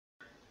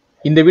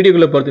இந்த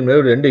வீடியோக்குள்ள பொறுத்த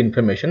முன்னாடி ஒரு 2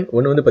 இன்ஃபர்மேஷன்.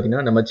 ஒன்னு வந்து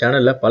பாத்தீங்கன்னா நம்ம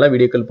சேனல்ல பல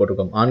வீடியோக்கள்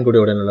போட்டிருக்கோம்.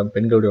 ஆண்களுடைய உடல்நலம்,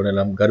 பெண்களுடைய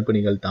உடல்நலம்,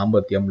 கர்ப்பிணிகள்,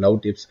 தாம்பத்தியம், லவ்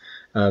டிப்ஸ்,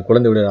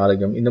 குழந்தையுடைய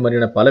ஆரோக்கியம் இந்த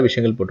மாதிரியான பல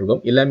விஷயங்கள்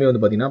போட்டிருக்கோம். எல்லாமே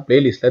வந்து பாத்தீங்கன்னா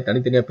பிளேலிஸ்ட்ல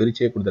தனித்தனியா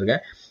பிரிச்சே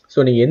கொடுத்துருக்கேன்.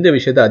 ஸோ நீங்க எந்த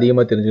விஷயத்தை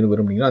அதிகமாக தெரிஞ்சுக்கணும்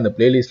விரும்புறீங்களோ அந்த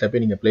பிளேலிஸ்ட்ல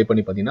போய் நீங்க ப்ளே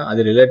பண்ணி பாத்தீங்கன்னா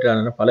அது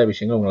ரிலேட்டடான பல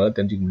விஷயங்கள் உங்களால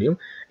தெரிஞ்சுக்க முடியும்.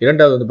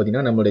 இரண்டாவது வந்து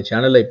பாத்தீங்கன்னா நம்மளுடைய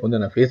சேனல்ல இப்போ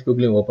வந்து நான்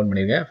ஃபேஸ்புக்லயும் ஓப்பன்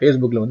பண்ணிருக்கேன்.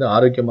 ஃபேஸ்புக்ல வந்து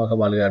ஆரோக்கியமாக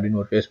வாழ்க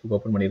அப்படின்னு ஒரு ஃபேஸ்புக்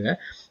ஓப்பன் பண்ணிருக்கேன்.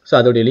 ஸோ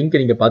அதோடைய லிங்க்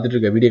நீங்க பார்த்துட்டு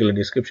இருக்க வீடியோக்களை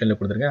டிஸ்கிரிப்ஷன்ல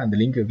கொடுத்துருக்கேன். அந்த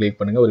லிங்க் கிளிக்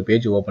பண்ணுங்க, ஒரு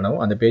பேஜ் ஓப்பன்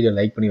ஆகும். அந்த பேஜை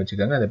லைக் பண்ணி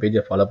வச்சுக்கோங்க, அந்த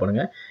பேஜை ஃபாலோ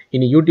பண்ணுங்க.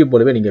 இனி யூடியூப்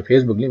போலவே நீங்க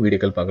ஃபேஸ்புக்லயும்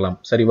வீடியோக்கள் பார்க்கலாம்.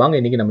 சரி வாங்க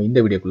இன்னைக்கு நம்ம இந்த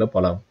வீடியோக்குள்ள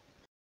போலாம்.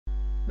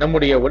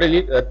 நம்முடைய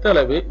உடலில் இரத்த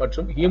அளவு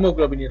மற்றும்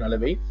ஹீமோகுளோபினின்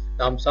அளவை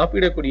நாம்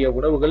சாப்பிடக்கூடிய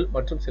உணவுகள்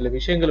மற்றும் சில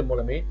விஷயங்கள்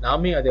மூலமே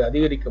நாமே அதை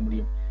அதிகரிக்க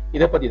முடியும்.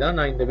 இதை பத்தி தான்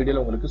நான் இந்த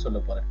வீடியோல உங்களுக்கு சொல்ல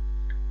போறேன்.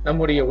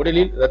 நம்முடைய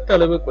உடலில் இரத்த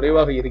அளவு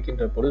குறைவாக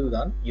இருக்கின்ற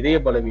பொழுதுதான் இதய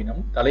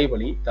பலவீனம்,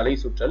 தலைவலி, தலை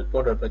சுற்றல்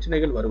போன்ற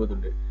பிரச்சனைகள்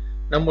வருவதுண்டு.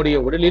 நம்முடைய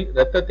உடலில்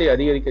இரத்தத்தை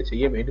அதிகரிக்க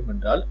செய்ய வேண்டும்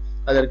என்றால்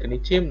அதற்கு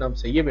நிச்சயம் நாம்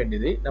செய்ய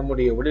வேண்டியது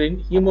நம்முடைய உடலின்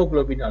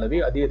ஹீமோகுளோபின் அளவை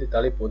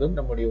அதிகரித்தாலே போதும்,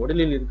 நம்முடைய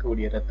உடலில்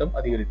இருக்கக்கூடிய இரத்தம்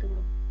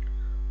அதிகரித்துவிடும்.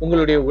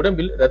 உங்களுடைய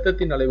உடம்பில்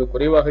இரத்தத்தின் அளவு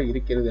குறைவாக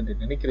இருக்கிறது என்று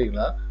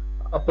நினைக்கிறீர்களா?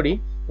 அப்படி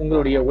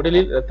உங்களுடைய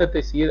உடலில்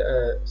இரத்தத்தை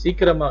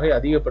சீக்கிரமாக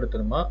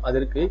அதிகப்படுத்தணுமா?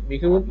 அதற்கு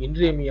மிகவும்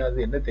இன்றியமையாதது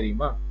என்ன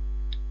தெரியுமா?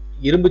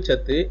 இரும்பு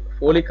சத்து,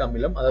 ஃபோலிக்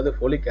அமிலம் அதாவது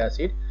ஃபோலிக்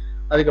ஆசிட்,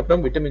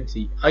 அதுக்கப்புறம் விட்டமின்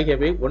சி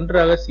ஆகியவை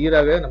ஒன்றாக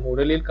சீராக நம்ம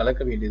உடலில்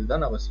கலக்க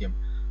வேண்டியதுதான் அவசியம்.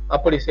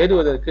 அப்படி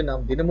சேருவதற்கு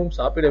நாம் தினமும்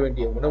சாப்பிட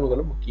வேண்டிய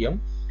உணவுகளும் முக்கியம்.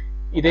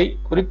 இதை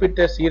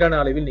குறிப்பிட்ட சீரான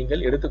அளவில்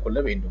நீங்கள் எடுத்துக்கொள்ள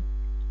வேண்டும்.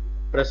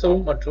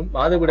 பிரசவம் மற்றும்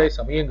மாதவிடாய்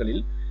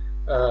சமயங்களில்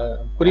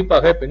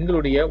குறிப்பாக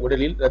பெண்களுடைய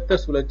உடலில் இரத்த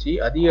சுழற்சி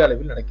அதிக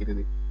அளவில்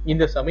நடக்கிறது.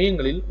 இந்த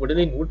சமயங்களில்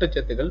உடலின்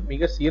ஊட்டச்சத்துகள்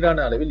மிக சீரான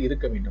அளவில்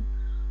இருக்க வேண்டும்.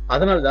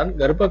 அதனால்தான்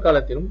கர்ப்ப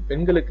காலத்திலும்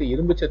பெண்களுக்கு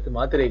இரும்பு சத்து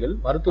மாத்திரைகள்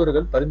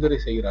மருத்துவர்கள் பரிந்துரை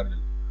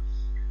செய்கிறார்கள்.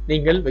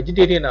 நீங்கள்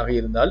வெஜிடேரியனாக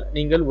இருந்தால்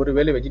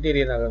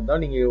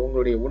நீங்க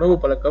உங்களுடைய உணவு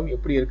பழக்கம்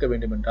எப்படி இருக்க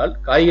வேண்டும் என்றால்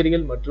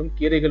காய்கறிகள் மற்றும்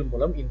கீரைகள்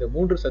மூலம் இந்த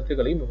 3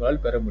 சத்துக்களையும்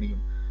உங்களால் பெற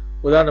முடியும்.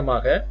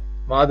 உதாரணமாக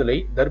மாதுளை,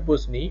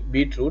 தர்பூசணி,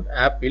 பீட்ரூட்,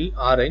 ஆப்பிள்,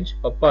 ஆரஞ்சு,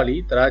 பப்பாளி,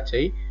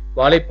 திராட்சை,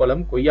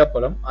 வாழைப்பழம்,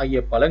 கொய்யாப்பழம் ஆகிய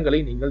பழங்களை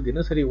நீங்கள்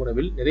தினசரி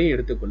உணவில் நிறைய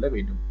எடுத்துக்கொள்ள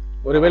வேண்டும்.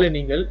 ஒருவேளை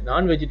நீங்கள்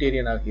நான்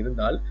வெஜிடேரியனாக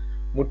இருந்தால்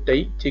முட்டை,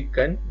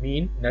 சிக்கன்,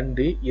 மீன்,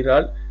 நண்டு,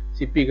 இறால்,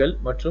 சிப்பிகள்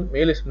மற்றும்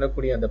மேலே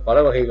சொல்லக்கூடிய அந்த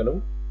பல வகைகளும்,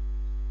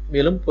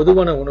 மேலும்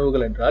பொதுவான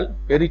உணவுகள் என்றால்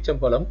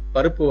பேரிச்சம்பழம்,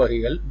 பருப்பு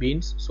வகைகள்,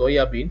 பீன்ஸ்,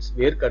 சோயா பீன்ஸ்,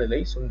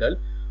 வேர்க்கடலை, சுண்டல்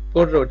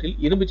போன்றவற்றில்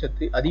இரும்பு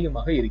சத்து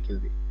அதிகமாக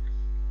இருக்கிறது.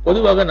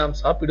 பொதுவாக நாம்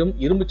சாப்பிடும்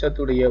இரும்பு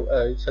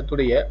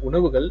சத்துடைய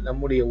உணவுகள்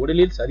நம்முடைய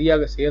உடலில்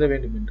சரியாக சேர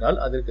வேண்டும் என்றால்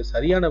அதற்கு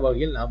சரியான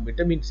வகையில் நாம்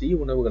விட்டமின் சி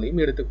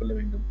உணவுகளையும் எடுத்துக்கொள்ள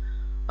வேண்டும்.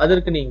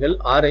 அதற்கு நீங்கள்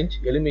ஆரஞ்சு,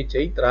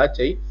 எலுமிச்சை,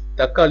 திராட்சை,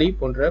 தக்காளி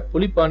போன்ற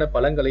புளிப்பான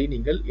பழங்களை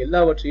நீங்கள்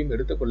எல்லாவற்றையும்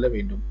எடுத்துக்கொள்ள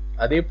வேண்டும்.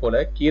 அதே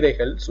போல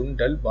கீரைகள்,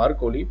 சுண்டல்,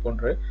 பார்கோலி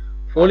போன்ற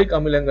ஃபோலிக்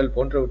அமிலங்கள்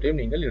போன்றவற்றையும்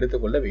நீங்கள்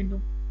எடுத்துக்கொள்ள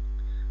வேண்டும்.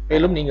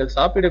 மேலும் நீங்கள்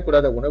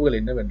சாப்பிடக்கூடாத உணவுகள்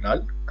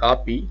என்னவென்றால்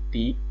coffee,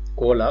 tea,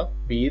 Cola,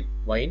 beer,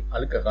 wine,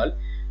 alcohol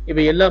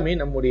இவை எல்லாமே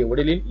நம்முடைய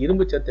உடலில்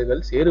இரும்பு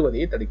சத்துகள்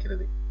சேருவதையே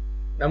தடுக்கிறது.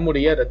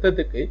 நம்முடைய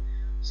இரத்தத்துக்கு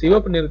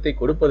சிவப்பு நிறத்தை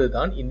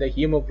கொடுப்பதுதான் இந்த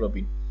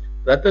ஹீமோகுளோபின்.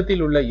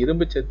 இரத்தத்தில் உள்ள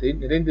இரும்பு சத்து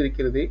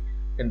நிறைந்திருக்கிறது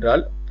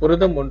என்றால்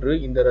புரதம் ஒன்று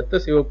இந்த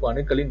இரத்த சிவப்பு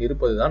அணுக்களில்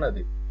இருப்பதுதான்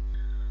அது.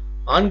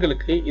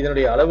 ஆண்களுக்கு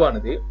இதனுடைய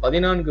அளவானது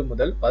 14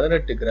 முதல்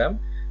 18 கிராம்,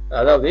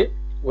 அதாவது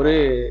ஒரு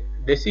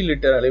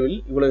டெசிலிட்டர் அளவில்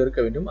இவ்வளவு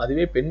இருக்க வேண்டும்.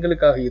 அதுவே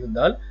பெண்களுக்காக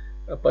இருந்தால்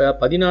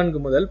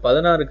 14 முதல்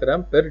 16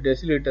 கிராம் பெர்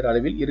டெசிலிட்டர்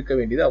அளவில் இருக்க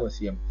வேண்டியது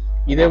அவசியம்.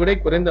 இதை விட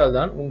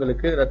குறைந்தால்தான்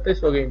உங்களுக்கு இரத்த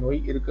சோகை நோய்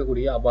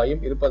இருக்கக்கூடிய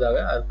அபாயம் இருப்பதாக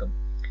அர்த்தம்.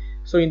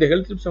 ஸோ இந்த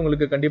ஹெல்த் டிப்ஸ்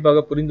உங்களுக்கு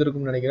கண்டிப்பாக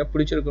புரிந்திருக்கும் நினைக்கிறேன்,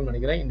 பிடிச்சிருக்கும்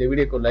நினைக்கிறேன். இந்த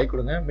வீடியோக்கு ஒரு லைக்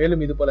கொடுங்க.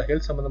 மேலும் இது போல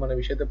ஹெல்த் சம்பந்தமான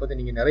விஷயத்தை பத்தி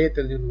நீங்க நிறைய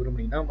தெரிஞ்சுக்கணும்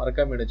விரும்புனீங்கன்னா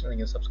மறக்காம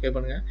நீங்க சப்ஸ்கிரைப்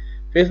பண்ணுங்க.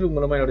 ஃபேஸ்புக்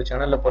மூலமா என்னோட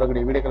சேனல்ல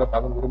போறக்கூடிய வீடியோக்களை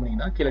பார்க்க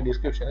விரும்புனீங்கன்னா கீழே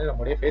டிஸ்கிரிப்ஷன்ல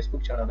நம்முடைய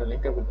ஃபேஸ்புக் சேனலோட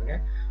லிங்கை கொடுத்துருங்க.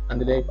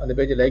 அந்த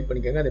பேஜை லைக்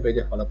பண்ணிக்கோங்க, அந்த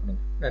பேஜை ஃபாலோ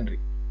பண்ணுங்க. நன்றி.